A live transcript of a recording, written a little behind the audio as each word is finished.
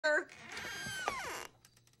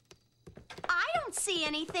see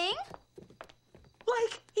anything.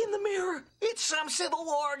 Like, in the mirror, it's some Civil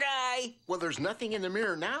War guy. Well, there's nothing in the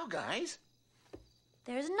mirror now, guys.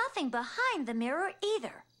 There's nothing behind the mirror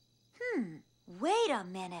either. Wait a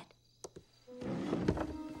minute.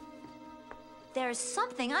 There's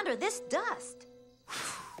something under this dust.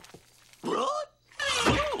 What?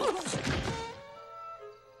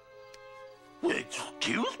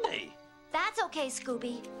 Excuse me? That's okay,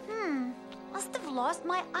 Scooby. Must have lost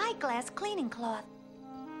my eyeglass cleaning cloth.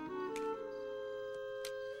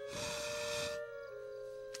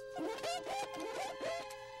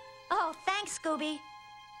 Oh, thanks, Scooby.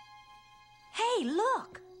 Hey,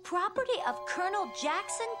 look. Property of Colonel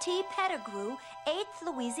Jackson T. Pettigrew, 8th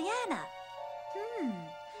Louisiana.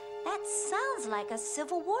 That sounds like a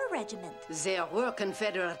Civil War regiment. There were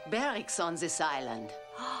Confederate barracks on this island.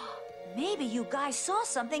 Maybe you guys saw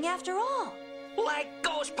something after all. Like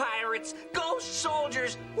ghost pirates, ghost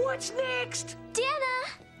soldiers. What's next? Dinner!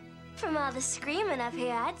 From all the screaming up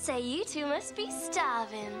here, I'd say you two must be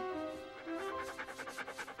starving.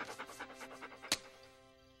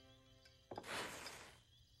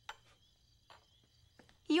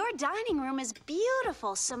 Your dining room is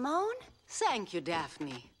beautiful, Simone. Thank you,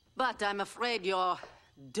 Daphne. But I'm afraid your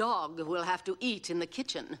dog will have to eat in the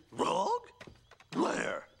kitchen. Dog?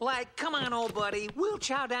 Where? Like, come on, old buddy. We'll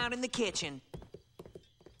chow down in the kitchen.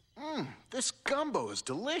 This gumbo is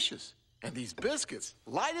delicious. And these biscuits,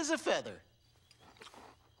 light as a feather.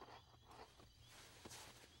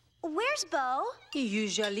 Where's Bo? He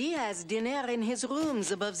usually has dinner in his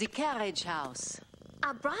rooms above the carriage house.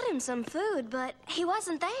 I brought him some food, but he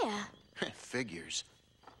wasn't there. Figures.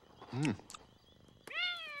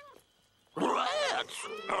 Rats!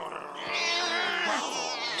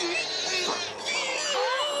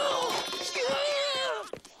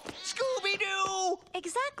 Scooby-Doo!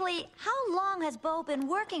 Exactly how long has Bo been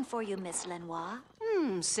working for you, Miss Lenoir?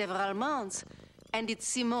 Several months. And it's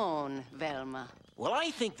Simone, Velma. Well, I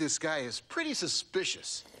think this guy is pretty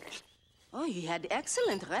suspicious. Oh, he had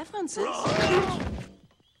excellent references.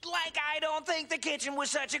 Like, I don't think the kitchen was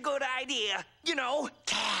such a good idea. You know,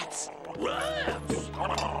 cats. Rats!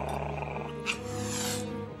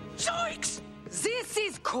 Zoinks! This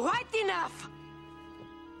is quite enough.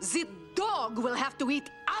 The dog will have to eat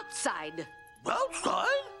outside. Outside?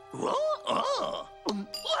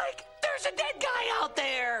 Like, there's a dead guy out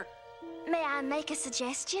there! May I make a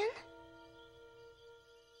suggestion?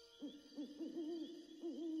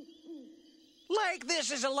 Like,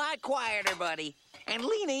 this is a lot quieter, buddy. And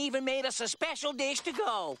Lena even made us a special dish to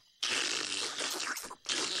go.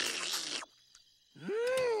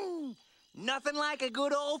 Nothing like a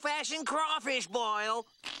good old-fashioned crawfish boil.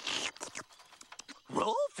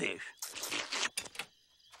 Crawfish?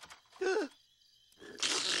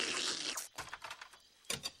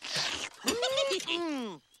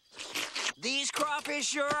 These crawfish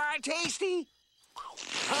sure are tasty.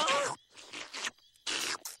 Huh?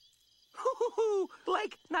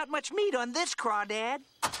 Like, not much meat on this crawdad.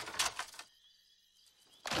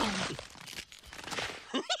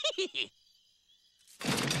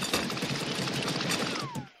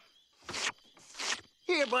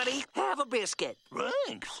 Here, buddy, have a biscuit.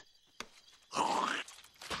 Thanks.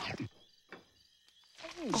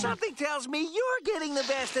 Something tells me you're getting the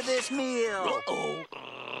best of this meal. Uh-oh.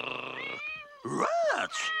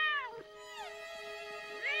 Rats!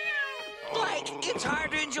 Like, it's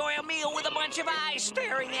hard to enjoy a meal with a bunch of eyes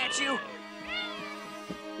staring at you.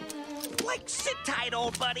 Like, sit tight,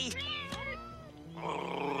 old buddy.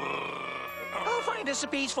 I'll find us a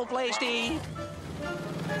peaceful place to eat.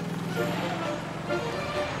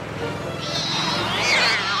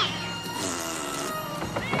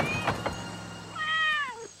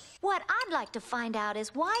 What I'd like to find out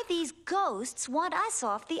is why these ghosts want us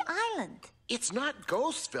off the island. It's not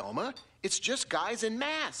ghosts, Velma. It's just guys in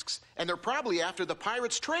masks. And they're probably after the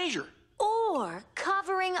pirates' treasure. Or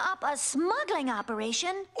covering up a smuggling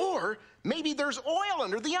operation. Or maybe there's oil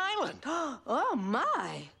under the island. Oh,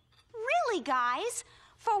 my. Really, guys?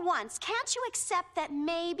 For once, can't you accept that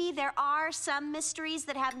maybe there are some mysteries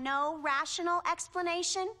that have no rational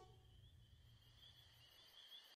explanation?